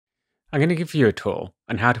I'm going to give you a tour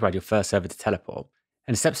on how to add your first server to Teleport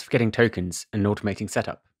and steps for getting tokens and automating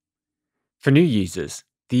setup. For new users,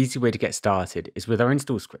 the easy way to get started is with our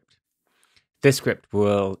install script. This script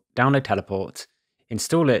will download Teleport,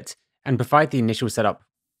 install it, and provide the initial setup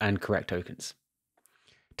and correct tokens.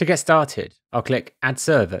 To get started, I'll click Add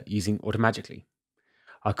Server using Automagically.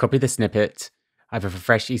 I'll copy the snippet. I have a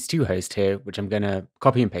fresh EC2 host here, which I'm going to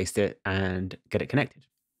copy and paste it and get it connected.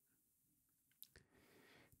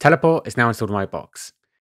 Teleport is now installed in my box.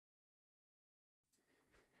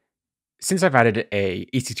 Since I've added a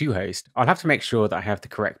EC2 host, I'll have to make sure that I have the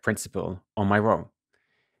correct principal on my role.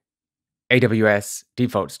 AWS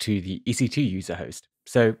defaults to the EC2 user host,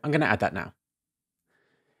 so I'm going to add that now.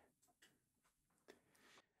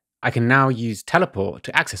 I can now use Teleport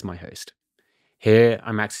to access my host. Here,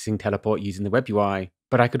 I'm accessing Teleport using the web UI,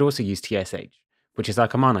 but I could also use TSH, which is our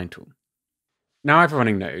command line tool. Now I have a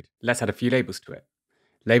running node, let's add a few labels to it.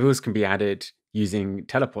 Labels can be added using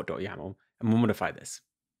teleport.yaml, and we'll modify this.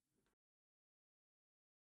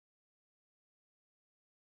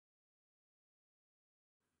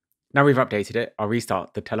 Now we've updated it, I'll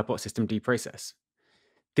restart the teleport systemd process.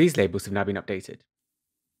 These labels have now been updated.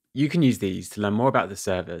 You can use these to learn more about the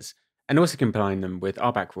servers and also combine them with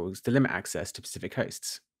RBAC rules to limit access to specific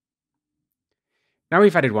hosts. Now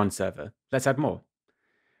we've added one server, let's add more.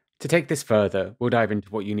 To take this further, we'll dive into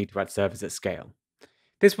what you need to add servers at scale.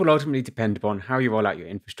 This will ultimately depend upon how you roll out your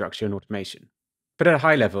infrastructure and automation. But at a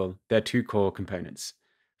high level, there are two core components.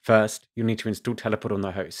 First, you'll need to install Teleport on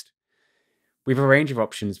the host. We have a range of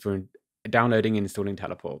options for downloading and installing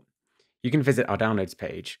Teleport. You can visit our downloads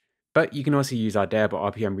page, but you can also use our deb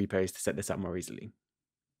or RPM repos to set this up more easily.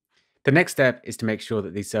 The next step is to make sure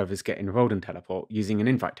that these servers get enrolled in Teleport using an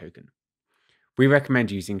invite token. We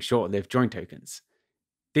recommend using short-lived join tokens.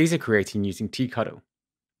 These are created using tcuddle.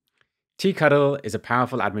 Tcuddle is a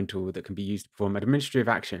powerful admin tool that can be used to perform administrative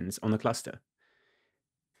actions on the cluster.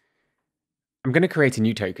 I'm going to create a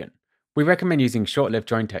new token. We recommend using short-lived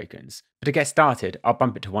join tokens, but to get started, I'll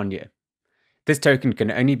bump it to 1 year. This token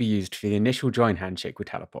can only be used for the initial join handshake with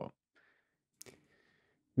Teleport.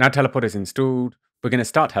 Now Teleport is installed, we're going to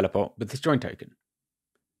start Teleport with this join token.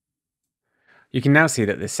 You can now see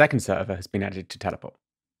that the second server has been added to Teleport.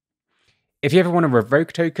 If you ever want to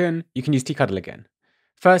revoke a token, you can use tcuddle again.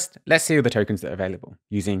 First, let's see all the tokens that are available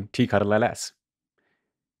using tcuddle ls.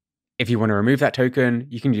 If you want to remove that token,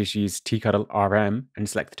 you can just use tcuddle rm and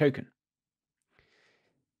select the token.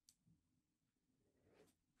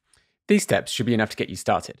 These steps should be enough to get you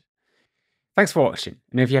started. Thanks for watching,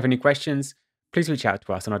 and if you have any questions, please reach out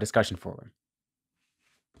to us on our discussion forum.